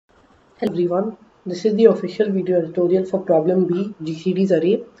Hello everyone, this is the official video tutorial for problem B, GCD's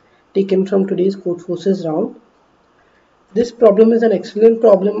array, taken from today's Codeforces round. This problem is an excellent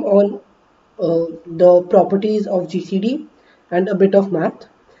problem on the properties of GCD and a bit of math,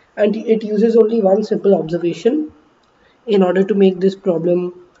 and it uses only one simple observation in order to make this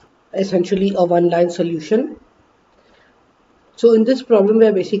problem essentially a one-line solution. So in this problem we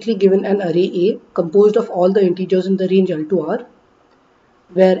are basically given an array A composed of all the integers in the range L to R,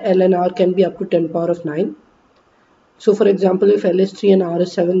 where L and R can be up to 10 power of 9. So for example, if L is 3 and R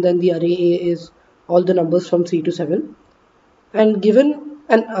is 7, then the array A is all the numbers from 3 to 7. And given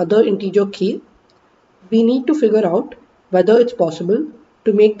another integer k, we need to figure out whether it's possible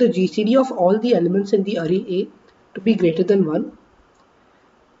to make the GCD of all the elements in the array A to be greater than 1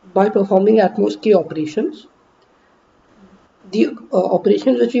 by performing at most k operations. The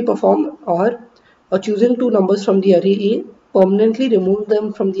operations which we perform are choosing two numbers from the array A, permanently remove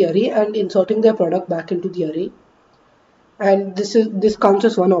them from the array and inserting their product back into the array. And this counts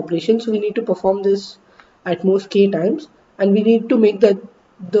as one operation, so we need to perform this at most k times, and we need to make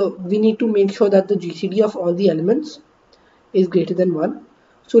sure that the GCD of all the elements is greater than 1.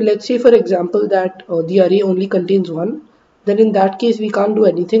 So let's say for example that the array only contains 1, then in that case we can't do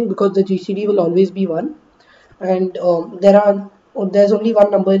anything because the GCD will always be 1, and there's only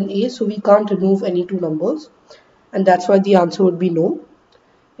one number in A, so we can't remove any two numbers, and that's why the answer would be no.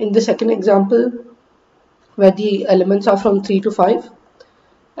 In the second example, where the elements are from 3 to 5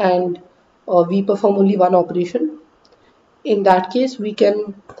 and we perform only one operation, in that case we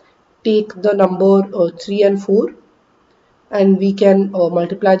can take the number 3 and 4 and we can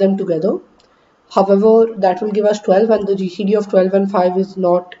multiply them together. However, that will give us 12, and the GCD of 12 and 5 is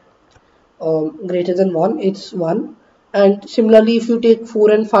not greater than 1, it's 1. And similarly, if you take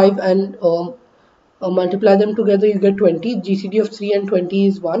 4 and 5 and multiply them together, you get 20. GCD of 3 and 20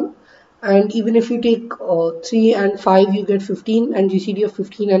 is 1. And even if you take 3 and 5, you get 15, and GCD of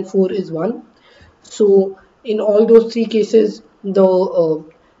 15 and 4 is 1. So in all those three cases, the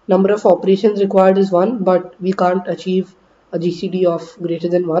number of operations required is 1, but we can't achieve a GCD of greater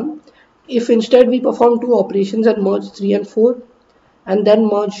than 1. If instead we perform two operations and merge 3 and 4 and then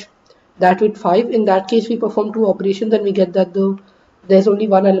merge that with 5, in that case we perform two operations and we get that there's only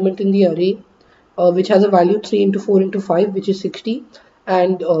one element in the array which has a value 3 into 4 into 5, which is 60.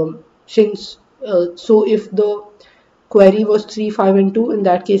 And so if the query was 3, 5 and 2, in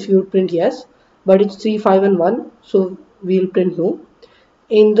that case we would print yes, but it's 3, 5 and 1, so we'll print no.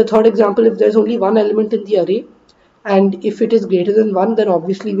 In the third example, if there's only one element in the array and if it is greater than 1, then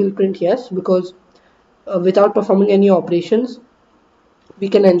obviously we'll print yes, because without performing any operations we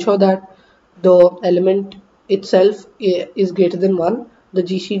can ensure that the element itself is greater than 1, the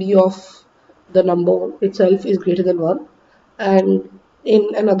GCD of the number itself is greater than 1. And in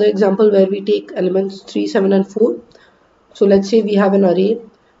another example where we take elements 3, 7 and 4, so let's say we have an array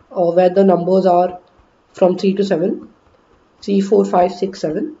where the numbers are from 3 to 7, 3, 4, 5, 6,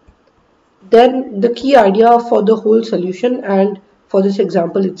 7. Then the key idea for the whole solution and for this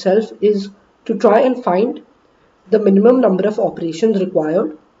example itself is to try and find the minimum number of operations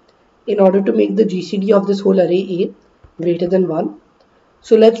required in order to make the GCD of this whole array A greater than 1.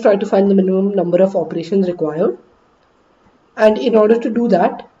 So let's try to find the minimum number of operations required. And in order to do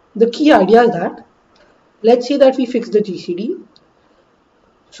that, the key idea is that let's say that we fix the GCD.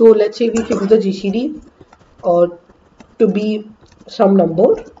 So let's say we fix the GCD to be some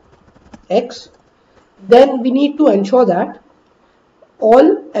number x. Then we need to ensure that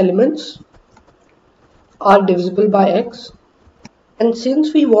all elements are divisible by x. And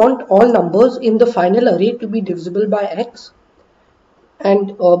since we want all numbers in the final array to be divisible by x,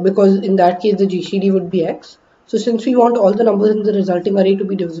 and because in that case the GCD would be x, so since we want all the numbers in the resulting array to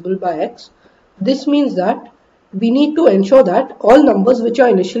be divisible by x, this means that we need to ensure that all numbers which are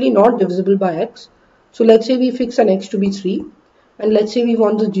initially not divisible by x, so let's say we fix an x to be 3 and let's say we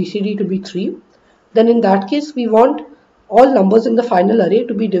want the GCD to be 3, then in that case we want all numbers in the final array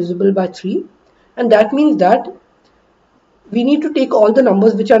to be divisible by 3, and that means that we need to take all the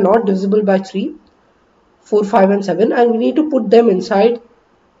numbers which are not divisible by 3, 4, 5 and 7, and we need to put them inside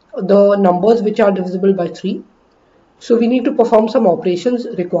the numbers which are divisible by 3. So we need to perform some operations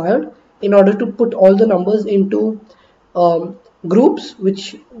required in order to put all the numbers into groups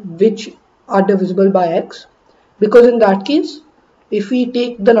which are divisible by x, because in that case if we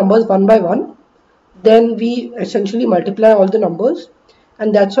take the numbers one by one, then we essentially multiply all the numbers,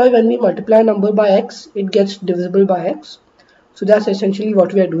 and that's why when we multiply a number by x, it gets divisible by x. So that's essentially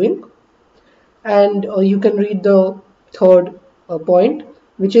what we are doing. And you can read the third point,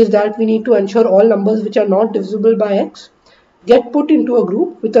 which is that we need to ensure all numbers which are not divisible by x get put into a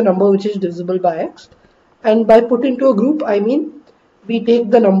group with a number which is divisible by x. And by put into a group, I mean we take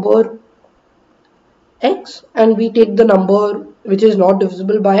the number x and we take the number which is not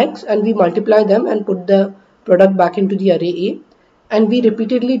divisible by x and we multiply them and put the product back into the array A. And we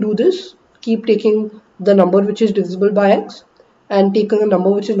repeatedly do this, keep taking the number which is divisible by x and taking a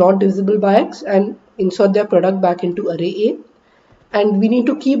number which is not divisible by x and insert their product back into array A. And we need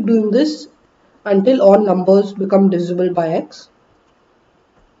to keep doing this until all numbers become divisible by x.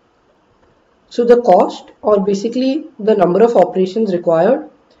 So the cost, or basically the number of operations required,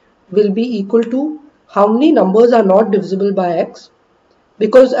 will be equal to how many numbers are not divisible by x,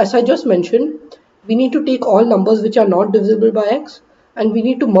 because as I just mentioned, we need to take all numbers which are not divisible by x and we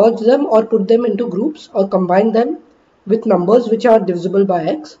need to merge them or put them into groups or combine them with numbers which are divisible by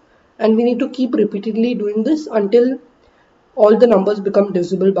x, and we need to keep repeatedly doing this until all the numbers become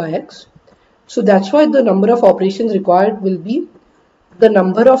divisible by x. So that's why the number of operations required will be the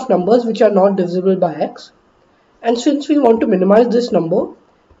number of numbers which are not divisible by x. And since we want to minimize this number,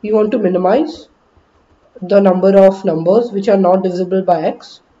 we want to minimize the number of numbers which are not divisible by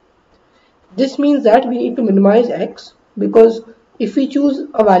x. This means that we need to minimize x, because if we choose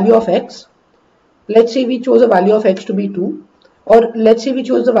a value of x, let's say we chose a value of x to be 2, or let's say we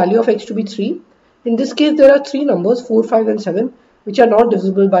chose the value of x to be 3. In this case, there are three numbers 4, 5 and 7 which are not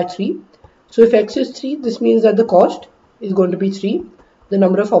divisible by 3. So if x is 3, this means that the cost is going to be 3. The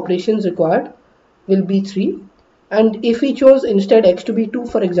number of operations required will be 3. And if we chose instead x to be 2,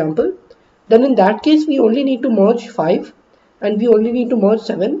 for example, then in that case we only need to merge 5 and we only need to merge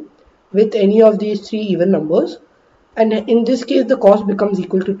 7 with any of these three even numbers, and in this case the cost becomes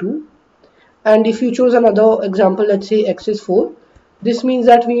equal to 2. And if you chose another example, let's say x is 4, this means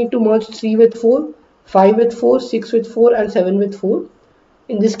that we need to merge 3 with 4, 5 with 4, 6 with 4 and 7 with 4.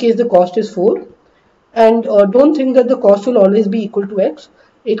 In this case the cost is 4. And don't think that the cost will always be equal to x.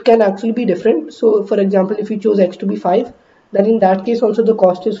 It can actually be different. So for example, if you chose x to be 5, then in that case also the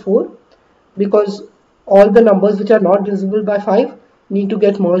cost is 4, because all the numbers which are not divisible by 5 need to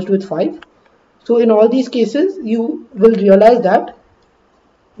get merged with 5. So in all these cases you will realize that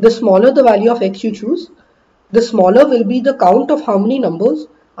the smaller the value of x you choose, the smaller will be the count of how many numbers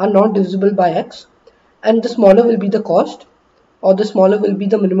are not divisible by x, and the smaller will be the cost, or the smaller will be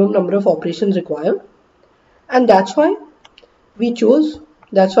the minimum number of operations required. And that's why we choose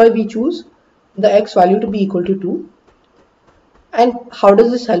the x value to be equal to 2. And how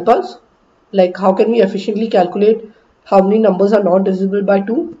does this help us? Like, how can we efficiently calculate how many numbers are not divisible by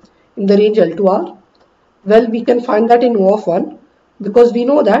 2 in the range L to R? Well, we can find that in O of 1, because we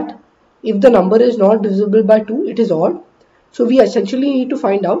know that if the number is not divisible by 2, it is odd. So we essentially need to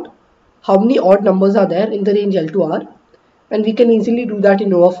find out how many odd numbers are there in the range L to R, and we can easily do that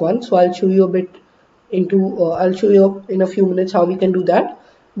in O of 1. So I'll show you in a few minutes how we can do that.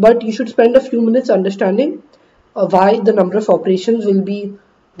 But you should spend a few minutes understanding why the number of operations will be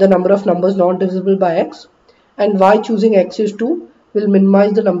the number of numbers not divisible by x, and why choosing x is 2 will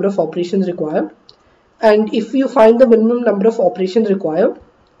minimize the number of operations required. And if you find the minimum number of operations required,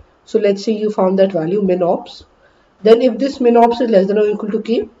 so let's say you found that value min ops, then if this min ops is less than or equal to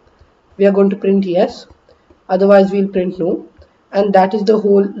k, we are going to print yes, otherwise we'll print no. And that is the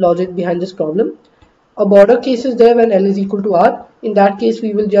whole logic behind this problem. A border case is there when L is equal to R. In that case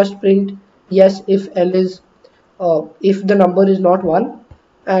we will just print yes if L is if the number is not 1,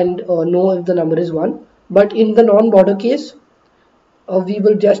 and no if the number is 1. But in the non-border case, we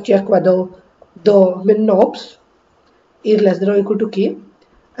will just check whether the min ops is less than or equal to k,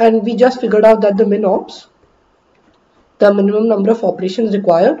 and we just figured out that the min ops, the minimum number of operations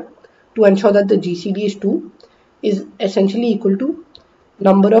required to ensure that the GCD is 2, is essentially equal to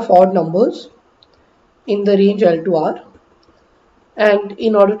number of odd numbers in the range L to R. And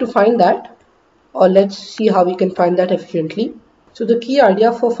in order to find that, let's see how we can find that efficiently. So the key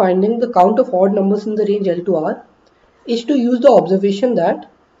idea for finding the count of odd numbers in the range L to R is to use the observation that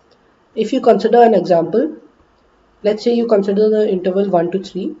if you consider an example, let's say you consider the interval 1 to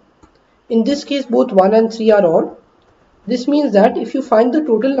 3. In this case, both 1 and 3 are odd. This means that if you find the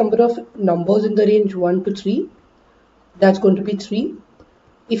total number of numbers in the range 1 to 3, that's going to be 3.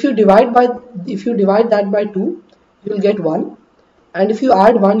 If you divide that by 2, you will get 1, and if you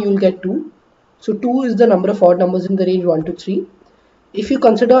add 1, you will get 2. So 2 is the number of odd numbers in the range 1 to 3. If you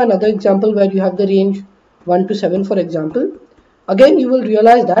consider another example where you have the range 1 to 7, for example, again you will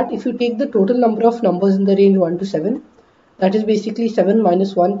realize that if you take the total number of numbers in the range 1 to 7, that is basically 7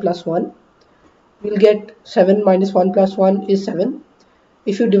 minus 1 plus 1, you will get 7 minus 1 plus 1 is 7.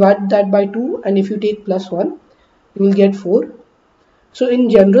 If you divide that by 2 and if you take plus 1, you will get 4. So in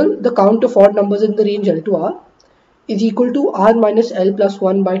general, the count of odd numbers in the range L to R is equal to r minus L plus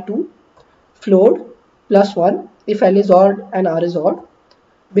 1 by 2 float plus 1 if L is odd and R is odd,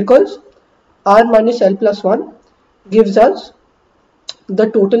 because r minus L plus 1 gives us the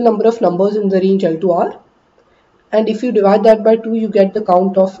total number of numbers in the range L to R, and if you divide that by 2 you get the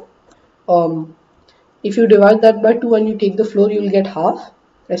count of if you divide that by 2 and you take the floor, you will get half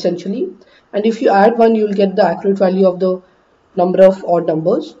essentially, and if you add 1 you will get the accurate value of the number of odd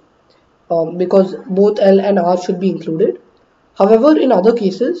numbers, because both L and R should be included. However, in other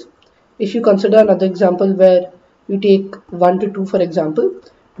cases, if you consider another example where you take 1 to 2 for example,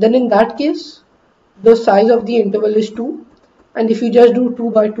 then in that case the size of the interval is 2, and if you just do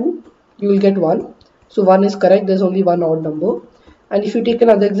 2 by 2 you will get 1. So 1 is correct, there's only one odd number. And if you take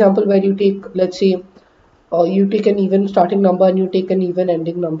another example where you take, let's say you take an even starting number and you take an even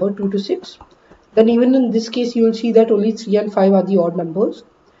ending number 2 to 6, then even in this case you will see that only 3 and 5 are the odd numbers,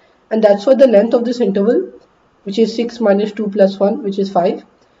 and that's why the length of this interval, which is 6 minus 2 plus 1, which is 5.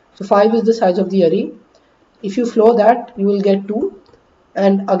 So 5 is the size of the array. If you floor that you will get 2,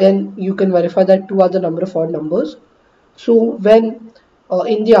 and again you can verify that 2 are the number of odd numbers. So when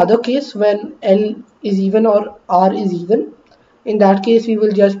in the other case, when L is even or R is even, in that case we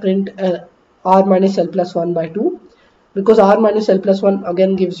will just print R minus L plus 1 by 2, because R minus L plus 1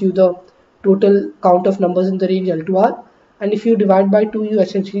 again gives you the total count of numbers in the range L to R, and if you divide by 2 you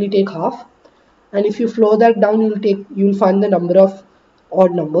essentially take half, and if you floor that down you will find the number of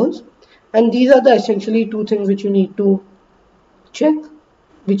odd numbers. And these are the essentially two things which you need to check.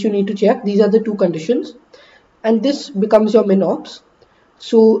 These are the two conditions, and this becomes your min ops.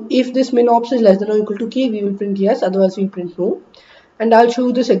 So if this min ops is less than or equal to k, we will print yes, otherwise we will print no. And I'll show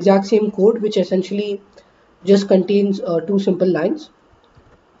you this exact same code, which essentially just contains two simple lines.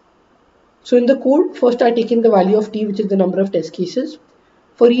 So in the code, first I take in the value of t, which is the number of test cases.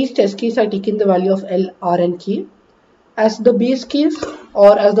 For each test case, I take in the value of L, R and K. As the base case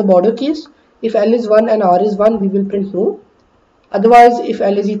or as the border case, if L is 1 and R is 1, we will print no. Otherwise, if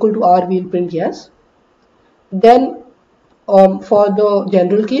L is equal to R, we will print yes. Then for the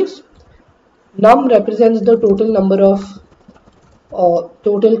general case, num represents the total number of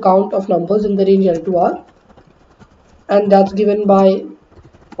total count of numbers in the range L to R, and that's given by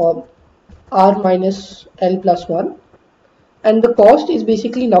R minus L plus 1, and the cost is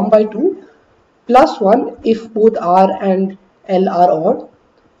basically num by 2 plus 1 if both R and L are odd.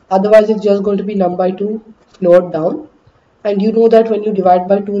 Otherwise it's just going to be num by 2 floored down, and you know that when you divide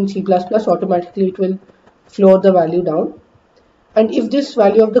by 2 in C++, automatically it will floor the value down. And if this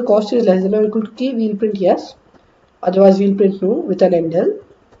value of the cost is less than or equal to k, we will print yes, otherwise we will print no with an endl,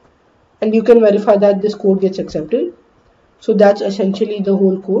 and you can verify that this code gets accepted. So that's essentially the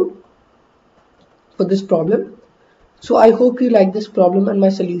whole code for this problem. So I hope you like this problem and my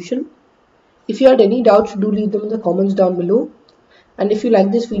solution. If you had any doubts, do leave them in the comments down below, and if you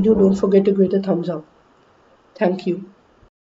like this video, don't forget to give it a thumbs up. Thank you.